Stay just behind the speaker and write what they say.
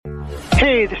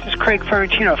Hey, this is Craig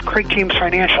Ferrantino of Craig James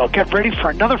Financial. Get ready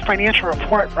for another financial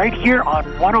report right here on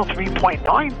 103.9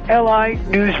 LI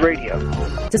News Radio.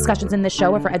 Discussions in this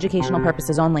show are for educational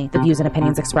purposes only. The views and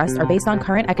opinions expressed are based on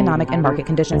current economic and market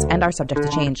conditions and are subject to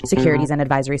change. Securities and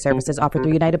advisory services offered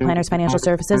through United Planners Financial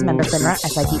Services, member FINRA,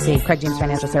 SIPC. Craig James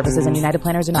Financial Services and United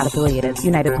Planners are not affiliated.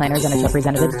 United Planners and its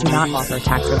representatives do not offer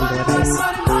tax or legal advice.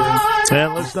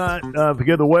 And let's not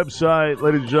forget the website,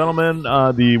 ladies and gentlemen.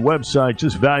 The website,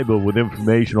 just valuable with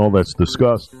information, all that's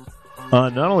discussed.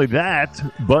 Not only that,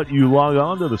 but you log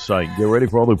on to the site and get ready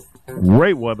for all the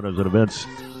great webinars and events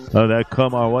that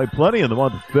come our way. Plenty in the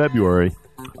month of February.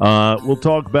 We'll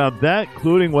talk about that,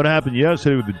 including what happened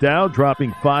yesterday with the Dow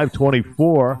dropping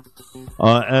 524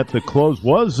 at the close.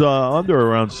 Was under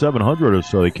around 700 or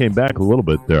so. They came back a little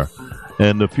bit there.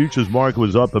 And the futures market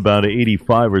was up about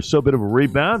 85 or so. Bit of a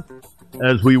rebound.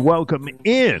 As we welcome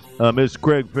in Ms.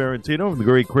 Craig Ferrantino from the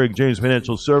great Craig James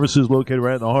Financial Services, located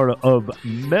right in the heart of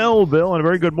Melville. And a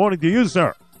very good morning to you,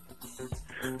 sir.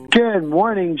 Good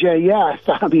morning, Jay. Yes,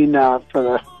 I mean,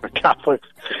 for Catholics,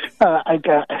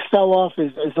 sell-off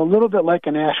is a little bit like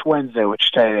an Ash Wednesday,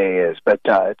 which today is, but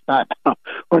it's not.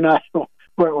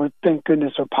 We're thank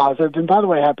goodness we're positive. And by the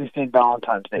way, happy St.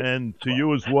 Valentine's Day. And to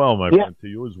you as well, my friend. To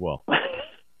you as well.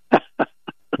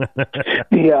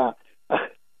 Yeah.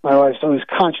 My wife's always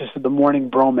conscious of the morning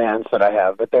bromance that I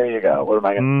have, but there you go. What am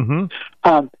I going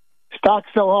to Stocks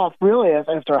sell off really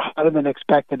after a hotter than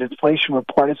expected inflation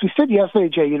report. As we said yesterday,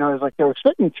 Jay, it was like they were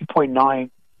expecting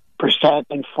 2.9%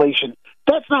 inflation.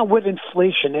 That's not what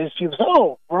inflation is. People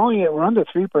say, we're under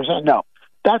 3%. No,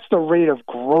 that's the rate of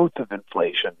growth of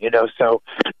inflation. So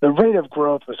the rate of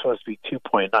growth was supposed to be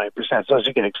 2.9%. So it's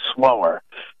getting slower,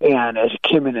 and it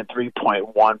came in at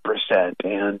 3.1%,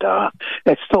 and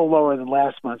it's still lower than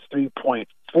last month's 3.4%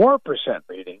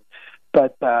 reading.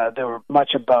 But they were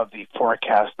much above the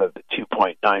forecast of the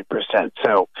 2.9%.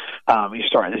 So you're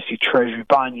starting to see Treasury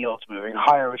bond yields moving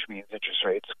higher, which means interest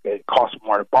rates, it costs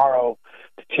more to borrow.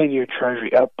 The 10-year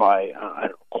Treasury up by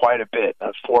quite a bit.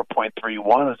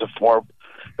 4.31 is a 4.14.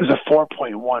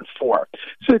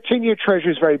 So the 10-year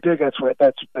Treasury is very big.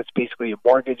 That's basically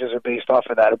mortgages are based off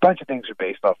of that. A bunch of things are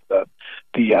based off of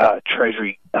the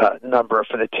Treasury number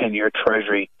for the 10-year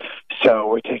Treasury. So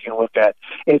we're taking a look at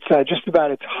it's just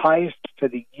about its highest for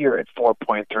the year at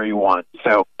 4.31.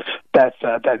 So that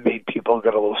made people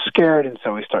get a little scared, and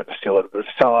so we start to see a little bit of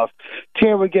sell-off.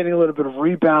 Today we're getting a little bit of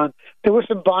rebound. There was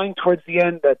some buying towards the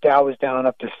end. The Dow was down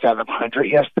up to 700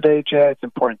 yesterday, Jay. It's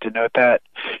important to note that.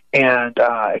 And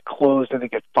it closed, I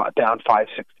think it down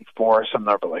 564 or some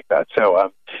number like that.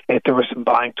 So there was some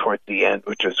buying towards the end,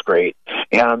 which is great.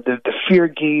 And the fear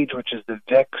gauge, which is the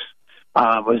VIX,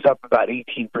 was up about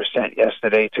 18%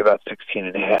 yesterday to about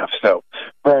 16.5. So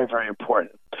very, very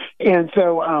important. And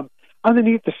so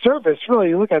underneath the surface, really,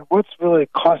 you look at what's really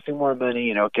costing more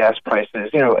money. Gas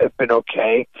prices, have been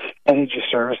okay. Energy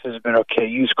services have been okay.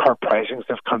 Used car pricings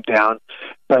have come down.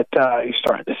 But you're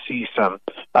starting to see some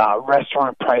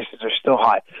restaurant prices are still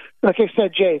high. Like I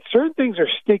said, Jay, certain things are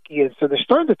sticky, and so they're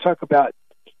starting to talk about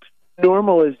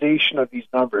normalization of these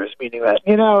numbers, meaning that,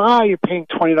 you're paying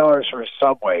 $20 for a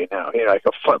Subway now, like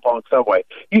a foot-long Subway.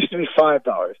 Used to be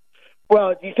 $5.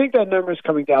 Well, do you think that number is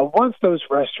coming down? Once those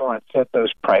restaurants set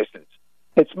those prices,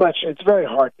 it's very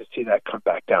hard to see that come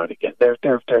back down again. They're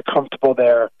comfortable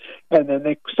there, and then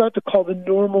they start to call the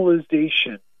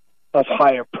normalization of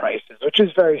higher prices, which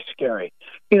is very scary.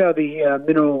 The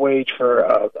minimum wage for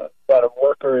a lot of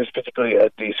workers, particularly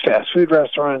at these fast food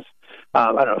restaurants,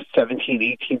 $17,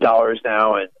 $18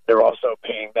 now, and they're also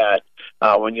paying that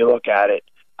when you look at it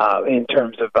in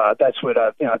terms of that's what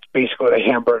it's basically a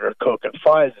hamburger, Coke, and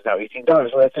fries is now $18. Well,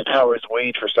 that's an hour's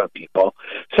wage for some people.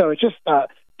 So it's just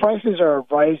prices are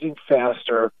rising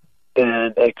faster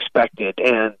than expected,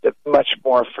 and much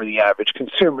more for the average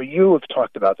consumer. You have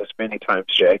talked about this many times,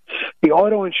 Jay. The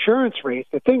auto insurance rates,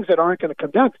 the things that aren't going to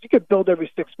come down, because you get billed every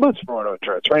 6 months for auto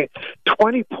insurance, right?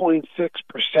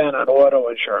 20.6% on auto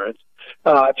insurance.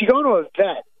 If you go to a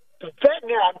vet now,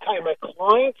 I'm telling you, my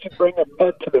clients who bring a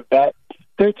pet to the vet,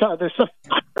 there's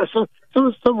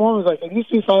some woman's like, it used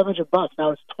to be $500,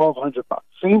 now it's $1,200.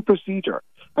 Same procedure.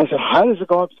 I said, how does it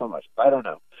go up so much? I don't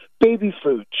know. Baby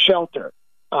food, shelter,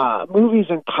 movies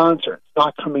and concerts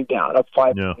not coming down, up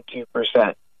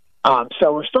 5.2%.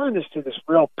 So we're starting to see this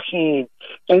real pain,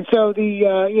 and so the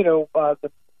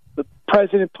the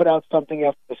president put out something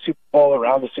after the Super Bowl,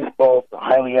 around the Super Bowl,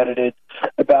 highly edited,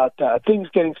 about things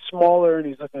getting smaller, and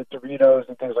he's looking at Doritos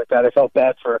and things like that. I felt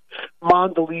bad for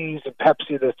Mondelez and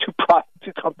Pepsi, the two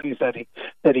companies that he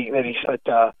but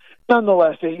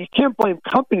nonetheless, you can't blame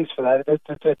companies for that.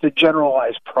 It's a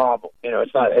generalized problem. It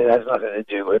has nothing to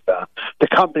do with the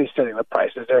company setting the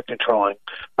prices. They're controlling.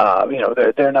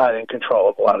 They're not in control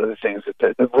of a lot of the things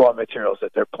that the raw materials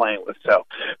that they're playing with. So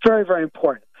very, very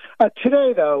important.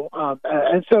 Today, though,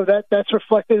 and so that's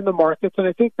reflected in the markets, and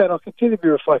I think that'll continue to be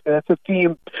reflected. That's a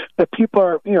theme that people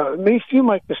are, it may seem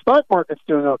like the stock market's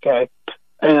doing okay,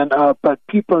 and but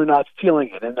people are not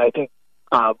feeling it. And I think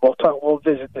we'll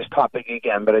visit this topic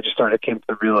again, but I just sort of came to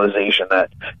the realization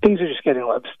that things are just getting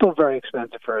still very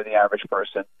expensive for the average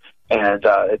person, and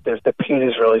the pain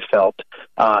is really felt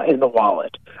in the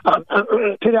wallet.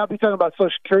 Today, I'll be talking about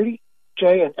Social Security.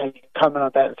 Jay, and you can comment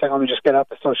on that and say, let me just get up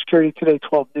to Social Security today,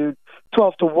 12 noon,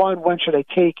 12 to 1. When should I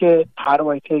take it? How do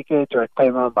I take it? Do I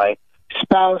claim it on my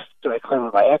spouse? Do I claim it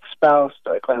on my ex-spouse?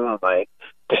 Do I claim it on my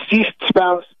deceased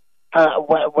spouse?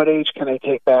 What age can I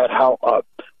take that?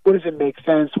 What does it make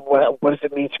sense? What does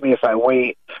it mean to me if I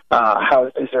wait?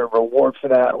 Is there a reward for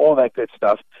that? All that good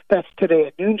stuff. That's today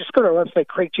at noon. Just go to our website,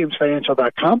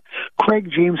 CraigJamesFinancial.com,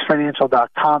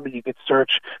 CraigJamesFinancial.com, and you can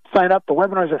sign up. The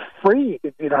webinars are free.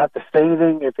 You don't have to say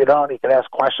anything. If you don't, you can ask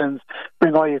questions.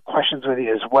 Bring all your questions with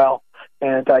you as well.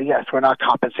 And yes, we're not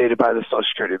compensated by the Social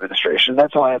Security Administration.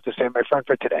 That's all I have to say, my friend,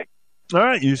 for today. All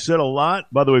right, you said a lot.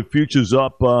 By the way, futures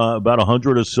up about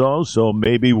 100 or so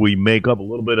maybe we make up a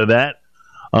little bit of that.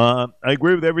 I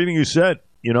agree with everything you said,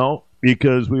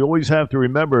 because we always have to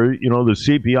remember, the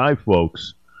CPI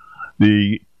folks,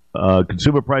 the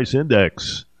Consumer Price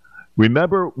Index,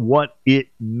 remember what it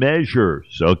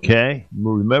measures, okay?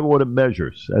 Remember what it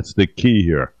measures. That's the key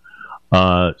here.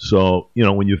 So,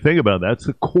 when you think about it, that's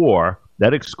the core.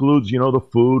 That excludes, the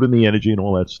food and the energy and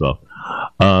all that stuff.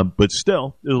 But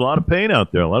still, there's a lot of pain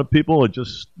out there. A lot of people are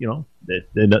just, they're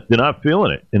not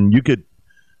feeling it. And you could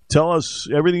tell us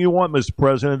everything you want, Mr.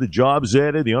 President. The jobs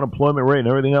added, the unemployment rate, and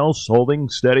everything else holding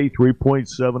steady,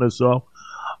 3.7 or so.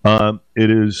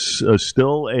 It is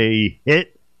still a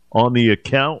hit on the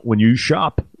account when you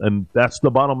shop, and that's the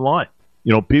bottom line.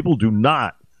 People do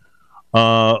not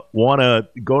want to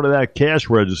go to that cash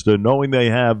register knowing they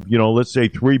have, let's say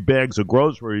 3 bags of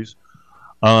groceries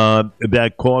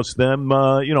that cost them,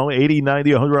 $80,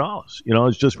 $90, $100.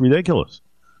 It's just ridiculous.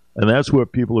 And that's where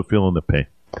people are feeling the pain.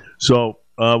 So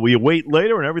we await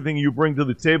later, and everything you bring to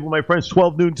the table, my friends,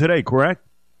 12 noon today, correct?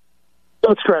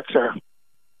 That's correct, sir.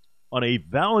 On a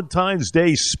Valentine's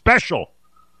Day special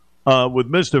with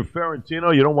Mr.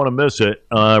 Ferrantino. You don't want to miss it.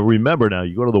 Remember now,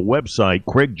 you go to the website,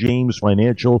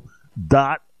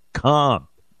 CraigJamesFinancial.com.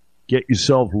 Get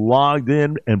yourself logged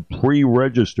in and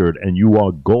pre-registered, and you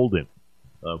are golden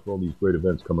for all these great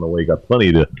events coming away. Got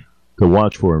plenty to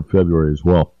watch for in February as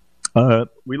well.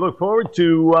 We look forward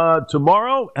to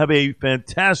tomorrow. Have a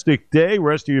fantastic day.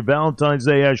 Rest of your Valentine's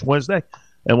Day, Ash Wednesday,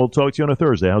 and we'll talk to you on a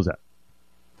Thursday. How's that?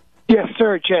 Yes,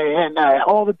 sir, Jay, and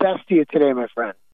all the best to you today, my friend.